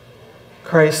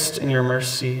 Christ, in your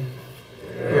mercy,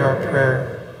 hear our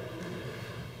prayer.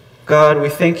 God, we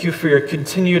thank you for your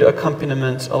continued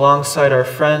accompaniment alongside our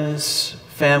friends,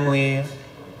 family,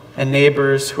 and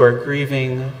neighbors who are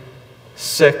grieving,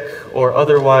 sick, or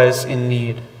otherwise in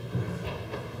need.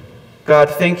 God,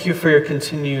 thank you for your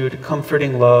continued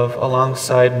comforting love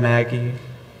alongside Maggie,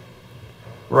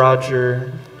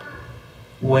 Roger,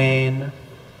 Wayne,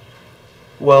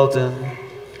 Weldon,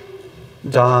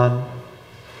 Don,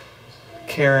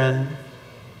 Karen,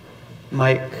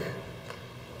 Mike,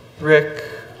 Rick,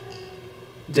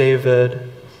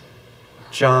 David,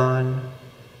 John,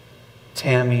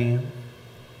 Tammy,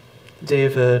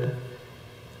 David,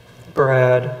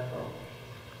 Brad,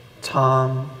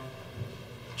 Tom,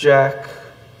 Jack,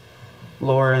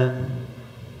 Lauren,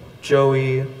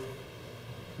 Joey,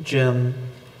 Jim,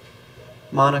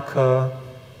 Monica,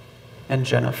 and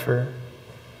Jennifer.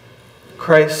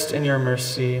 Christ, in your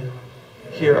mercy,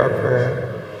 hear our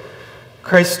prayer.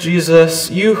 Christ Jesus,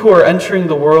 you who are entering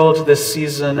the world this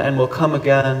season and will come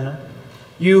again,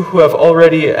 you who have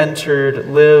already entered,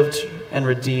 lived, and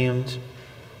redeemed,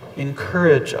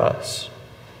 encourage us.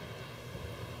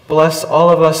 Bless all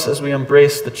of us as we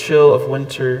embrace the chill of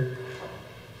winter.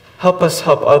 Help us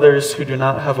help others who do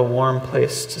not have a warm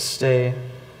place to stay.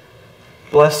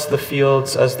 Bless the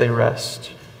fields as they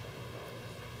rest.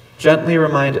 Gently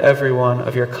remind everyone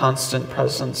of your constant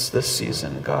presence this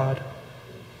season, God.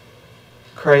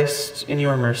 Christ, in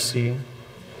your mercy,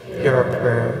 hear our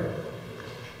prayer.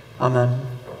 Amen.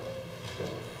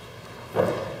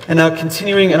 And now,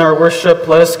 continuing in our worship,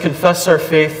 let us confess our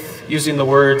faith using the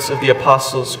words of the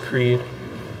Apostles' Creed.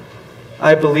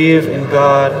 I believe in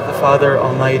God, the Father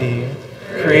Almighty,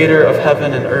 creator of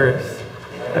heaven and earth.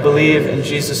 I believe in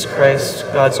Jesus Christ,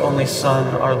 God's only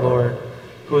Son, our Lord,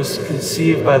 who was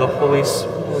conceived by the Holy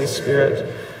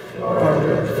Spirit, born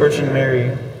of the Virgin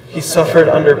Mary. He suffered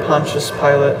under Pontius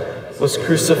Pilate, was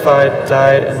crucified,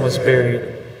 died, and was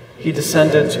buried. He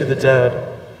descended to the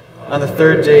dead. On the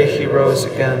third day he rose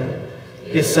again.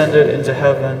 He ascended into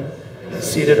heaven,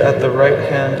 seated at the right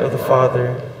hand of the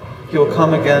Father. He will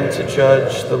come again to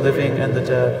judge the living and the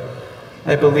dead.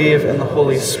 I believe in the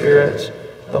Holy Spirit,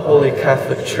 the Holy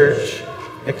Catholic Church,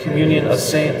 a communion of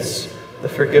saints, the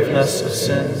forgiveness of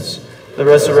sins, the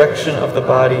resurrection of the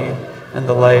body, and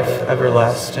the life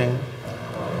everlasting.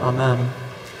 Amen.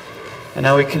 And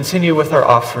now we continue with our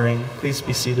offering. Please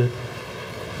be seated.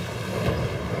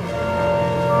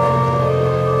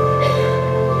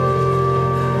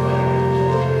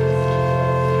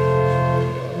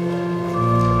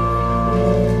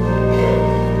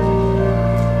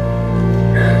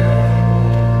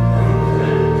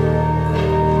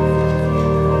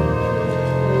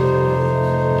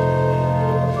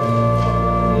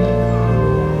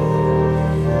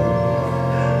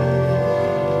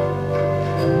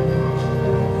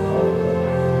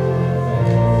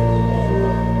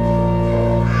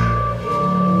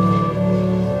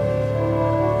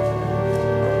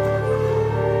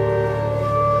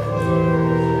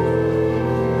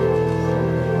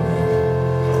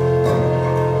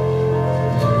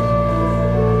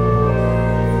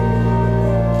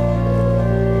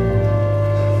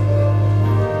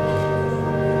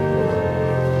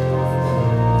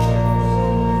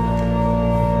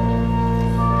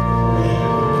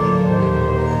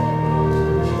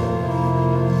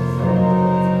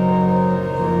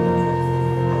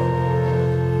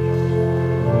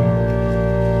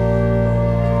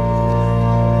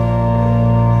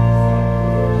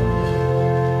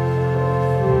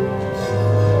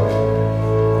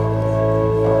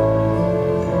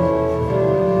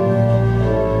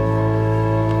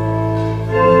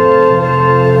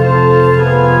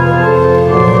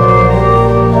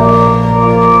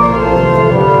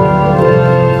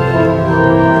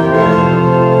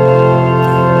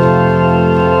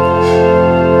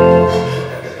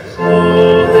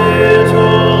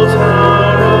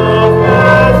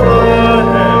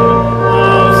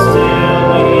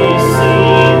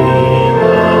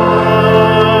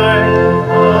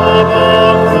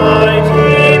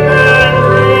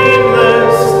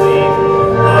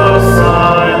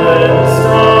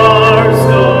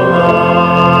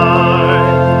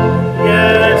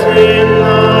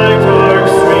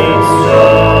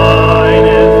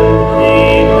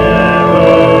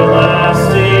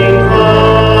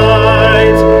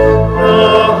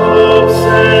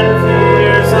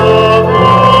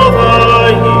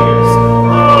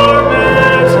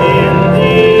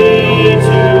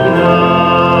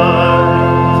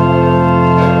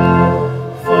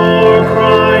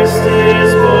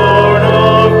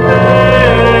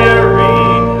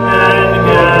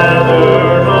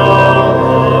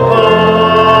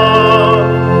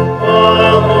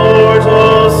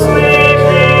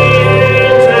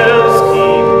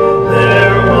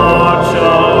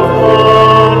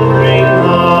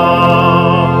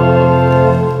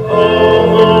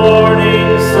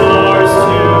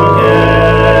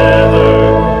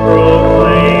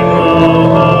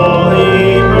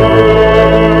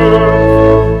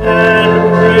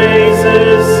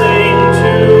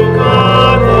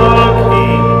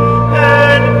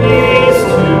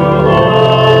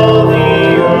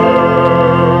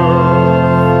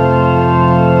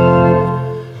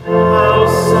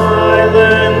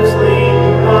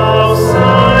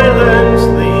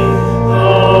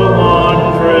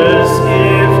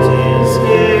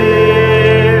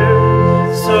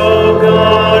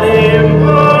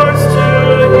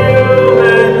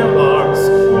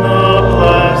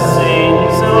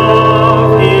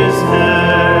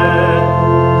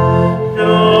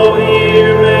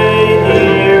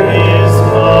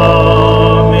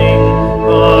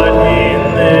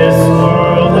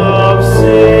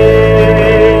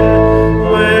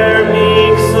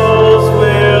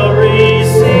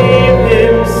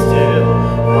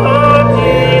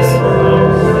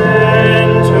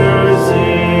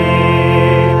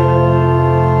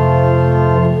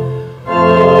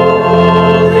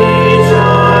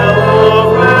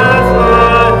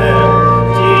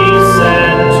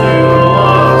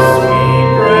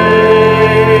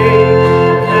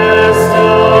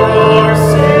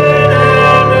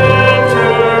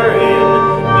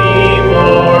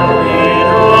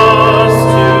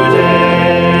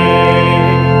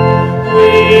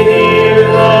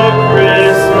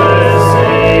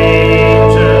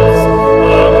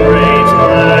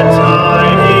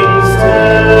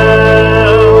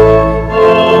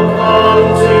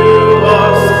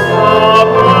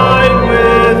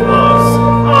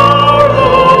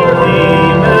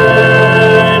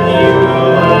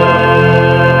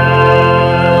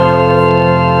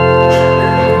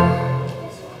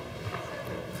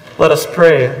 us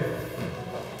pray.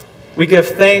 We give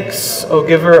thanks, O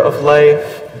giver of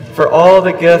life, for all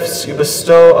the gifts you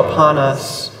bestow upon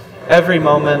us every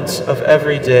moment of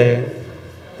every day.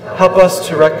 Help us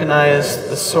to recognize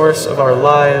the source of our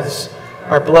lives,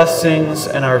 our blessings,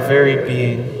 and our very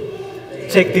being.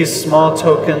 Take these small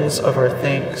tokens of our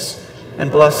thanks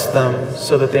and bless them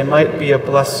so that they might be a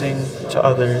blessing to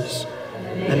others.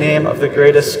 In the name of the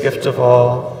greatest gift of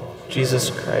all, Jesus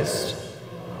Christ.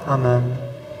 Amen.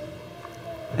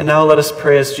 And now let us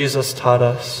pray as Jesus taught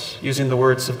us, using the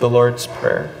words of the Lord's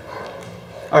Prayer.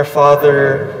 Our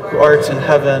Father, who art in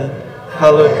heaven,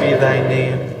 hallowed be thy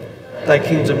name. Thy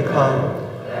kingdom come,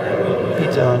 thy will be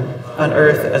done, on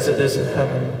earth as it is in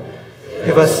heaven.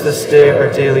 Give us this day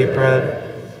our daily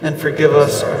bread, and forgive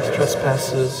us our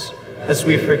trespasses, as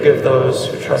we forgive those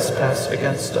who trespass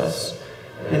against us.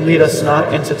 And lead us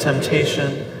not into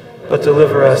temptation, but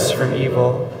deliver us from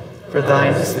evil. For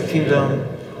thine is the kingdom,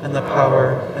 and the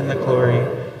power, and the glory,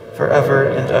 forever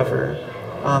and ever.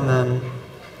 Amen.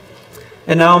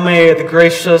 And now may the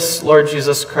gracious Lord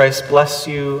Jesus Christ bless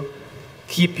you,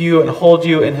 keep you, and hold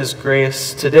you in his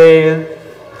grace today,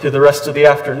 through the rest of the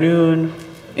afternoon,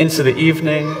 into the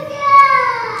evening.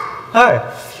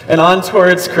 Hi, and on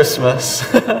towards Christmas.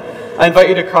 I invite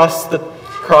you to cross the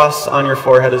cross on your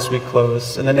forehead as we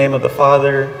close. In the name of the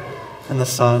Father, and the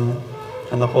Son,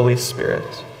 and the Holy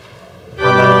Spirit.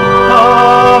 Amen.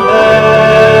 Amen.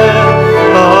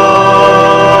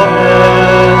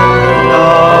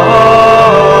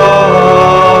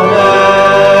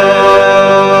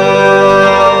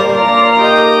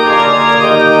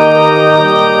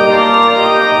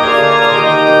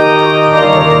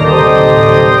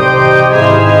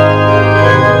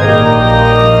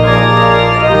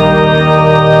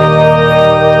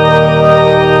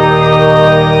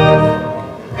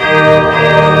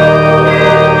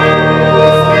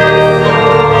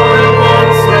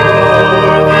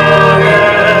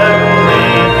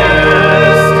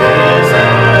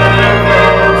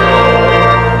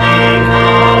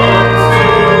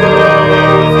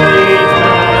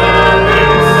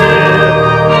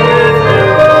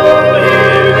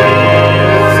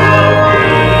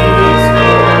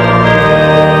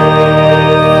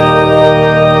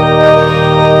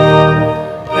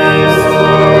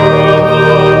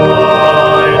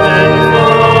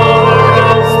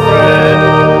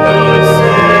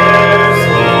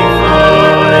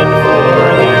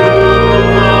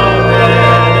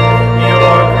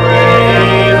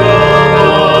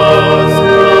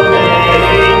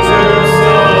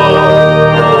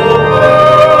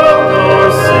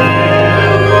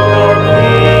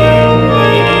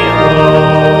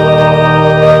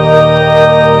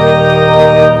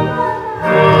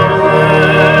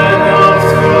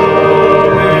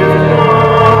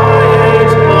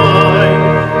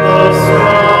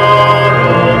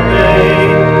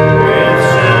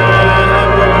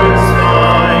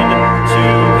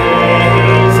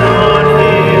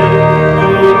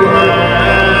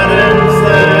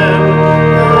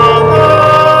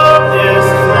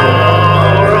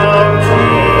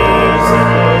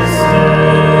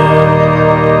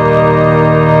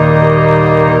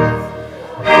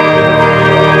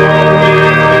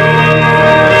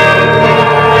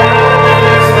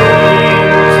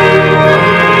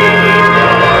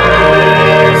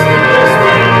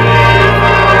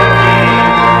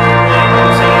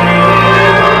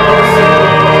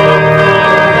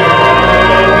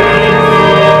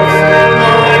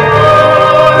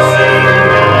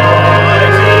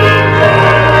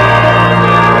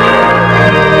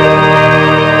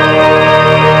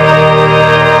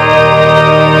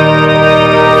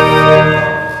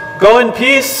 Go in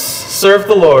peace, serve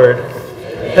the Lord.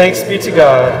 Thanks be to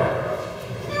God.